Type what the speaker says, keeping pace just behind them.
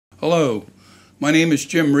Hello, my name is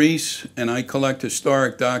Jim Reese, and I collect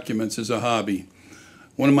historic documents as a hobby.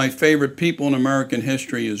 One of my favorite people in American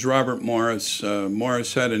history is Robert Morris.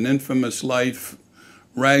 Morris had an infamous life,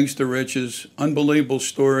 rags to riches, unbelievable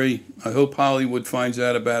story. I hope Hollywood finds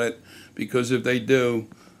out about it, because if they do,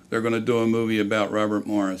 they're going to do a movie about Robert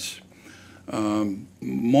Morris.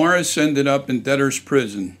 Morris ended up in debtor's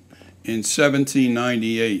prison in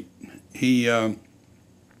 1798.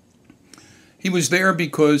 He was there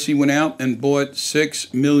because he went out and bought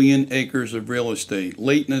 6 million acres of real estate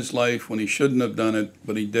late in his life when he shouldn't have done it,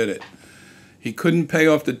 but he did it. He couldn't pay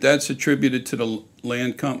off the debts attributed to the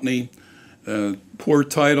land company, poor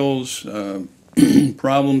titles,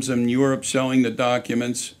 problems in Europe selling the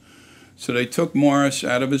documents. So they took Morris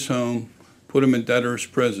out of his home, put him in debtor's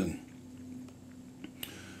prison.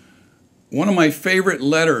 One of my favorite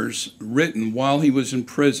letters written while he was in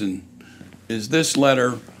prison is this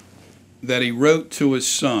letter that he wrote to his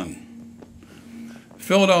son.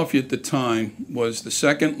 Philadelphia at the time was the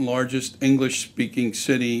second largest English-speaking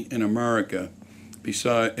city in America,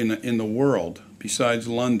 in the world, besides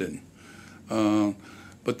London.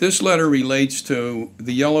 But this letter relates to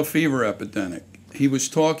the yellow fever epidemic. He was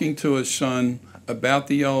talking to his son about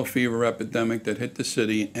the yellow fever epidemic that hit the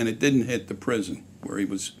city, and it didn't hit the prison where he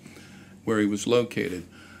was located.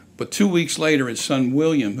 But 2 weeks later, his son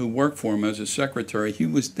William, who worked for him as a secretary, he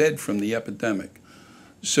was dead from the epidemic.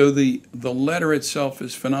 So the letter itself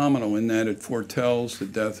is phenomenal in that it foretells the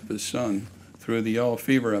death of his son through the yellow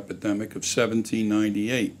fever epidemic of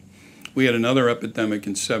 1798. We had another epidemic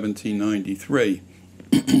in 1793.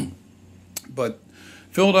 But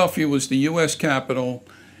Philadelphia was the U.S. capital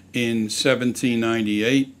in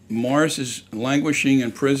 1798. Morris is languishing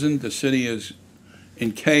in prison. The city is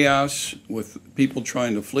in chaos with people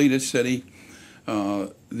trying to flee the city.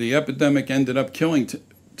 The epidemic ended up killing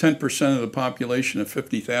 10% of the population of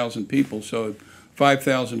 50,000 people, so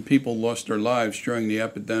 5,000 people lost their lives during the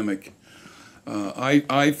epidemic.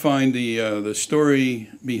 I find the story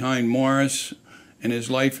behind Morris and his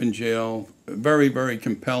life in jail very, very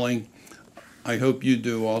compelling. I hope you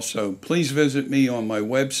do also. Please visit me on my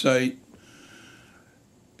website,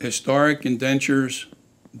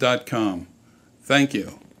 historicindentures.com. Thank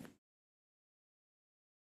you.